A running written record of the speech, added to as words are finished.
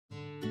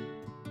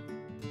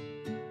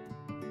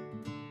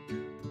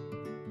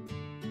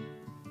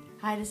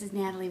Hi, this is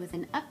Natalie with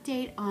an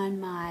update on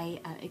my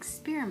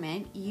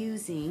experiment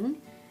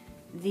using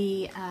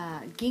the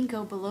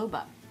Ginkgo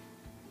Biloba.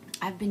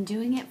 I've been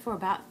doing it for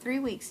about 3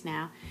 weeks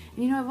now.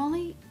 And, I've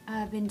only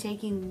been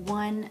taking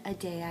one a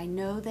day. I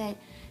know that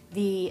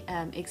the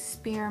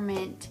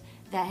experiment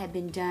that had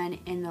been done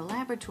in the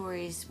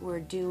laboratories were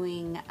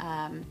doing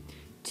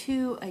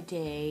 2 a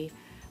day,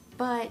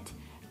 but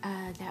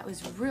that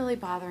was really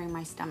bothering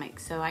my stomach,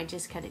 so I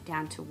just cut it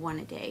down to 1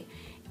 a day.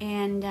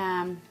 And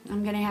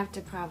I'm gonna have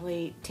to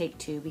probably take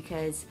 2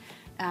 because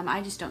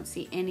I just don't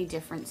see any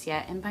difference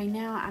yet, and by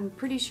now I'm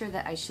pretty sure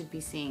that I should be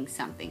seeing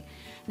something.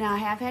 Now, I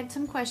have had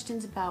some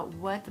questions about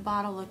what the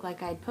bottle looked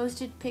like. I had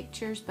posted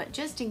pictures, but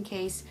just in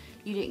case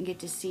you didn't get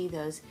to see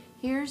those,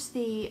 here's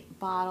the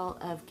bottle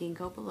of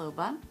Ginkgo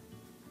Biloba,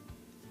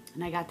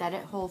 and I got that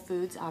at Whole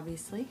Foods,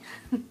 obviously,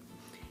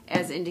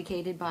 as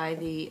indicated by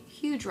the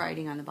huge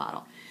writing on the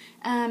bottle.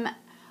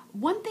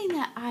 One thing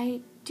that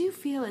I do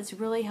feel is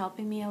really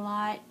helping me a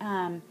lot,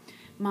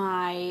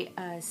 my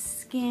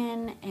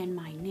skin and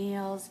my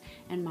nails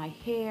and my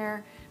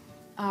hair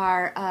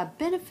are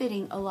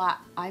benefiting a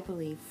lot, I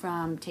believe,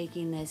 from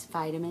taking this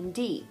vitamin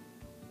D.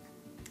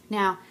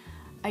 Now,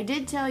 I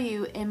did tell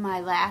you in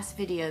my last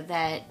video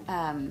that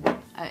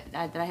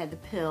that I had the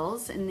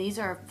pills, and these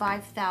are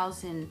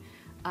 5,000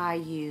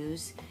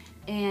 IUs,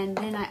 and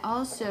then I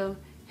also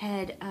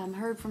had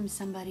heard from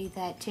somebody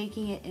that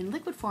taking it in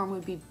liquid form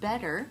would be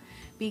better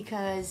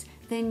because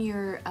then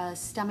your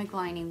stomach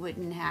lining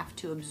wouldn't have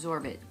to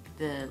absorb it.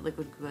 The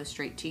liquid would go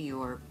straight to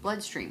your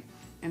bloodstream.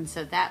 And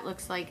so that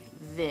looks like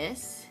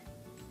this.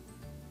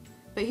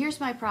 But here's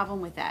my problem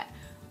with that.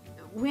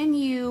 When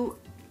you,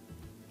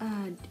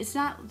 it's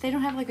not, they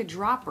don't have like a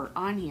dropper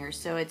on here,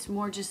 so it's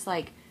more just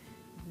like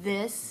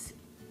this.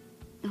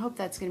 I hope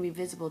that's going to be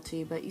visible to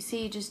you, but you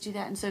see, you just do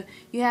that, and so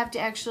you have to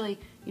actually,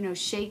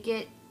 shake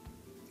it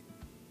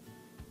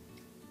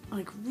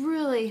like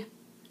really.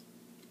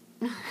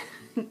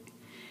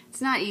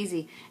 It's not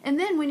easy. And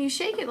then when you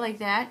shake it like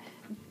that,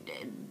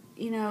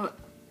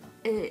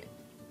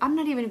 I'm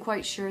not even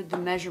quite sure the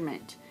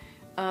measurement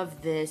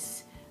of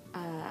this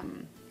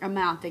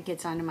amount that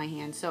gets onto my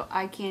hand, so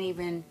I can't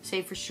even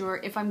say for sure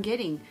if I'm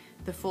getting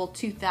the full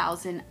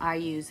 2,000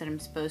 IUs that I'm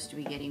supposed to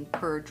be getting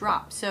per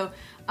drop. So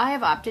I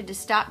have opted to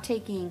stop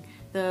taking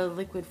the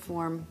liquid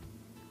form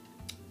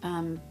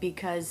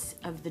because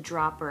of the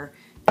dropper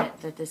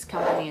that this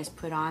company has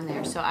put on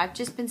there. So I've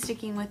just been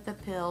sticking with the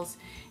pills,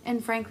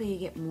 and frankly you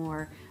get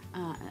more,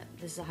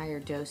 this is a higher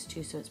dose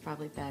too, so it's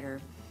probably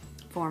better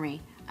for me.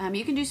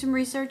 You can do some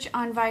research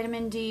on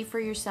vitamin D for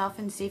yourself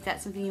and see if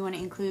that's something you want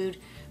to include,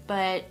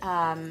 but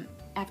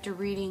after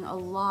reading a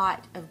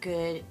lot of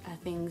good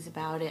things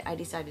about it, I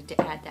decided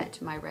to add that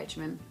to my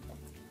regimen.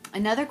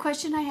 Another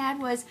question I had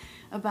was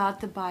about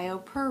the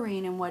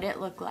bioperine and what it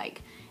looked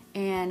like,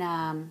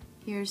 and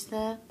here's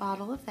the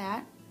bottle of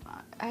that.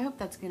 I hope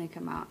that's going to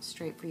come out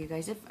straight for you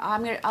guys. If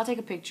I'll take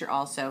a picture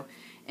also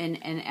and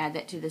add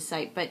that to the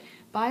site. But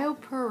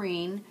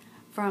bioperine,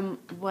 from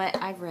what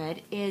I've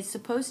read, is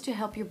supposed to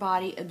help your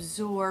body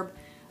absorb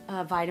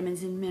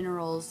vitamins and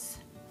minerals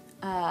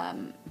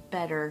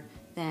better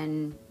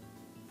than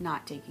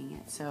not taking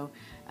it. So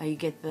you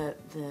get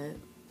the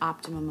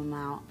optimum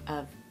amount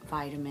of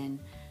vitamin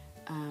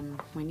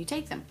when you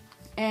take them.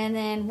 And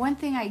then one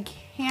thing I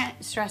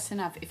can't stress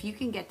enough, if you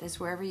can get this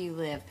wherever you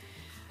live,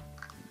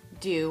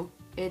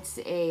 it's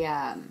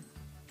a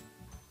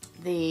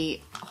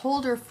the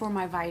holder for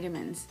my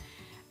vitamins.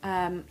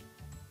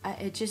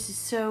 It just is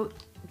so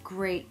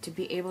great to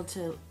be able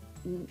to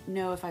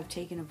know if I've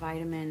taken a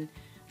vitamin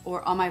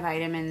or all my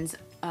vitamins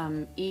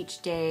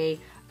each day.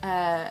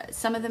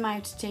 Some of them I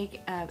have to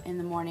take in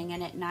the morning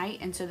and at night,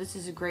 and so this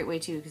is a great way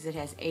too because it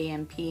has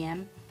AM,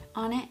 PM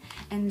on it,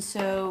 and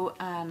so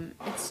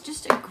it's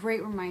just a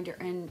great reminder.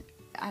 And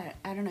I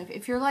don't know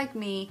if you're like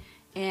me,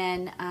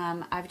 and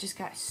I've just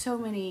got so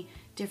many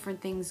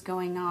different things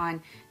going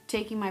on.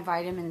 Taking my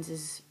vitamins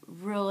is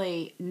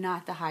really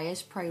not the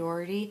highest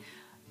priority,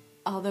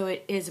 although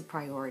it is a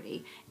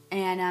priority.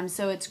 And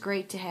so it's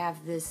great to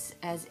have this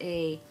as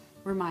a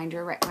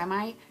reminder right by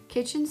my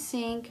kitchen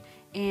sink,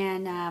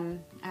 and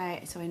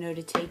so I know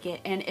to take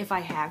it, and if I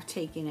have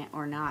taken it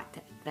or not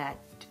that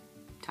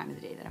time of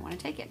the day that I want to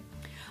take it.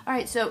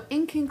 Alright, so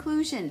in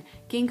conclusion,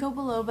 Ginkgo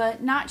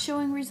Biloba not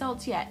showing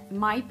results yet.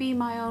 Might be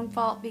my own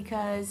fault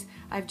because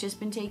I've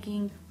just been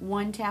taking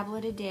 1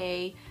 tablet a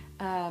day.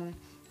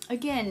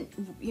 Again,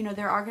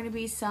 there are going to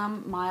be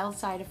some mild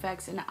side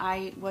effects, and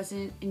I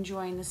wasn't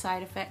enjoying the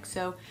side effects,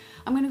 so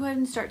I'm going to go ahead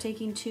and start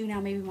taking 2 now.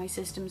 Maybe my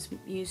system's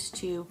used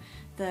to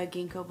the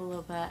Ginkgo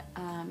Biloba,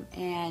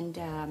 and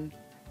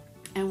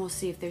we'll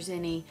see if there's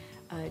any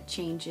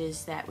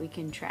changes that we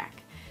can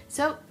track.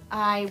 So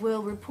I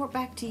will report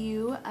back to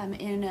you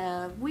in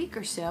a week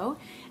or so.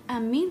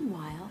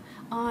 Meanwhile,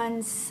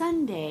 on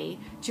Sunday,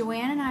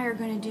 Joanne and I are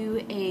going to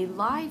do a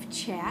live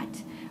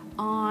chat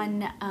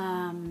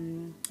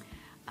on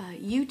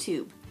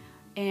YouTube.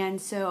 And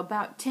so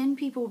about 10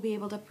 people will be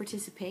able to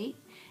participate.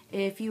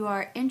 If you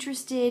are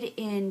interested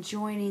in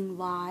joining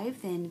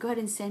live, then go ahead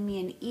and send me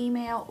an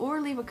email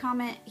or leave a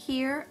comment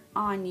here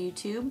on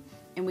YouTube,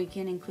 and we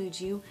can include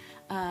you,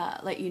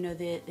 let you know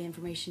the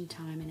information,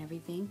 time, and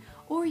everything.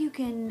 Or you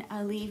can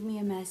leave me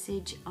a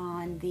message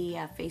on the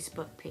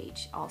Facebook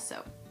page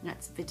also.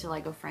 That's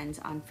Vitiligo Friends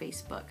on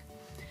Facebook.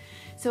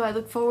 So I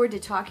look forward to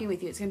talking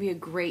with you. It's going to be a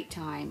great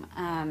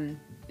time,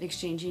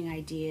 exchanging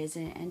ideas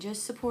and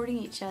just supporting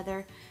each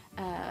other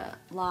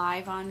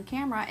live on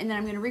camera. And then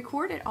I'm going to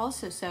record it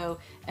also so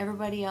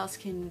everybody else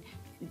can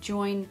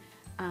join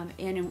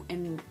in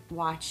and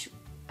watch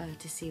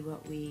to see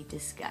what we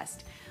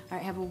discussed. All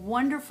right, have a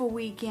wonderful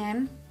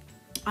weekend.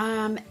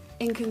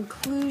 In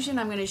conclusion,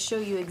 I'm going to show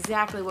you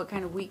exactly what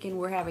kind of weekend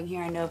we're having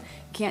here. I know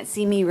you can't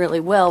see me really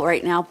well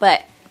right now,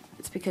 but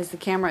it's because the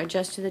camera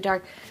adjusts to the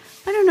dark.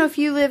 I don't know if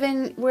you live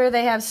in where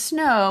they have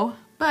snow,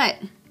 but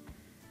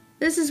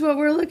this is what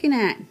we're looking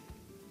at.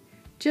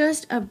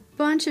 Just a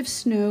bunch of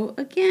snow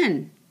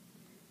again.